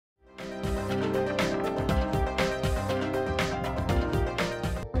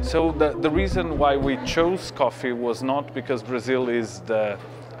So the reason why we chose coffee was not because Brazil is the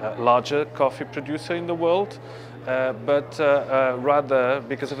larger coffee producer in the world, but rather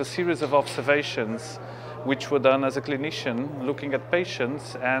because of a series of observations which were done as a clinician looking at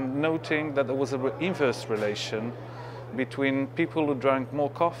patients and noting that there was an inverse relation between people who drank more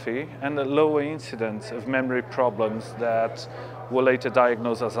coffee and a lower incidence of memory problems that were later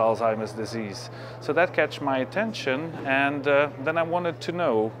diagnosed as Alzheimer's disease. So that catch my attention, and then I wanted to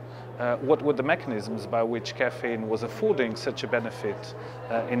know what were the mechanisms by which caffeine was affording such a benefit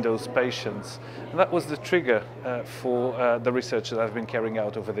in those patients. And that was the trigger for the research that I've been carrying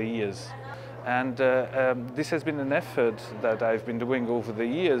out over the years. And this has been an effort that I've been doing over the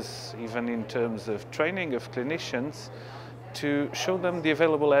years, even in terms of training of clinicians, to show them the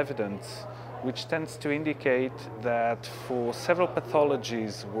available evidence, which tends to indicate that for several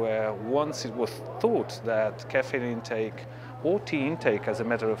pathologies where once it was thought that caffeine intake or tea intake, as a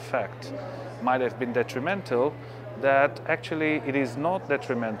matter of fact, might have been detrimental, that actually it is not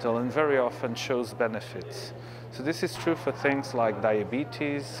detrimental and very often shows benefits. So this is true for things like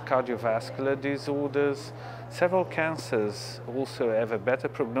diabetes, cardiovascular disorders. Several cancers also have a better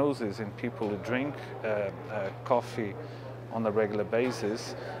prognosis in people who drink coffee on a regular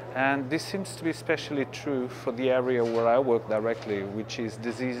basis. And this seems to be especially true for the area where I work directly, which is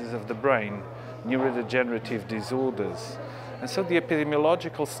diseases of the brain, neurodegenerative disorders. And so the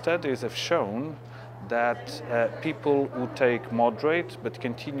epidemiological studies have shown that people who take moderate but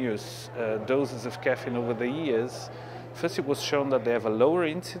continuous doses of caffeine over the years, first it was shown that they have a lower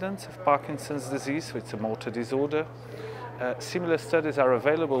incidence of Parkinson's disease, so it's a motor disorder. Similar studies are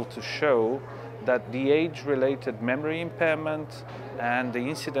available to show that the age-related memory impairment and the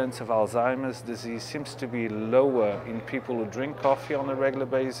incidence of Alzheimer's disease seems to be lower in people who drink coffee on a regular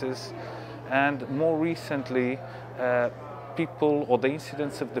basis. And more recently, people, or the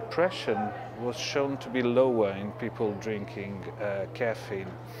incidence of depression was shown to be lower in people drinking caffeine.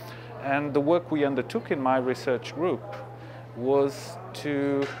 And the work we undertook in my research group was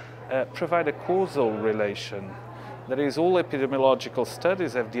to provide a causal relation. That is, all epidemiological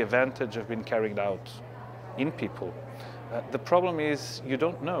studies have the advantage of being carried out in people. The problem is you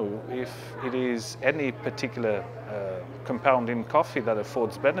don't know if it is any particular compound in coffee that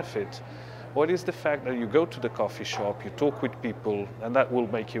affords benefit, or it is the fact that you go to the coffee shop, you talk with people, and that will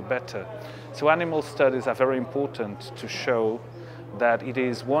make you better. So animal studies are very important to show that it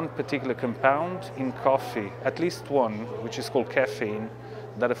is one particular compound in coffee, at least one, which is called caffeine,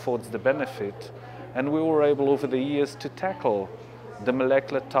 that affords the benefit. And we were able over the years to tackle the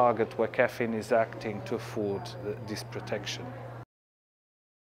molecular target where caffeine is acting to afford this protection.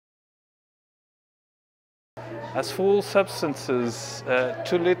 As for all substances,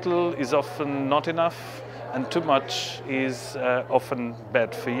 too little is often not enough, and too much is often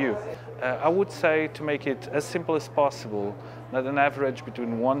bad for you. I would say, to make it as simple as possible, that an average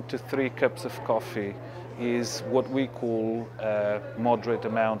between 1 to 3 cups of coffee is what we call a moderate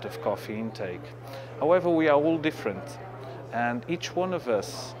amount of coffee intake. However, we are all different, and each one of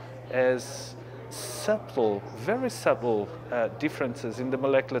us has subtle, very subtle differences in the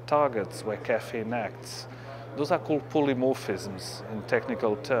molecular targets where caffeine acts. Those are called polymorphisms in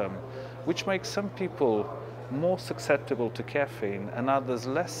technical term, which make some people more susceptible to caffeine and others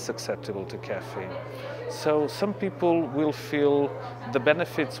less susceptible to caffeine. So some people will feel the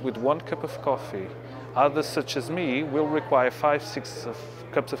benefits with 1 cup of coffee. Others, such as me, will require 5-6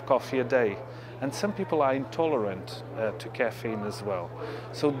 cups of coffee a day. And some people are intolerant to caffeine as well.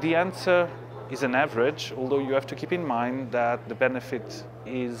 So the answer is an average, although you have to keep in mind that the benefit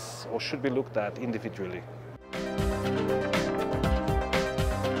is or should be looked at individually.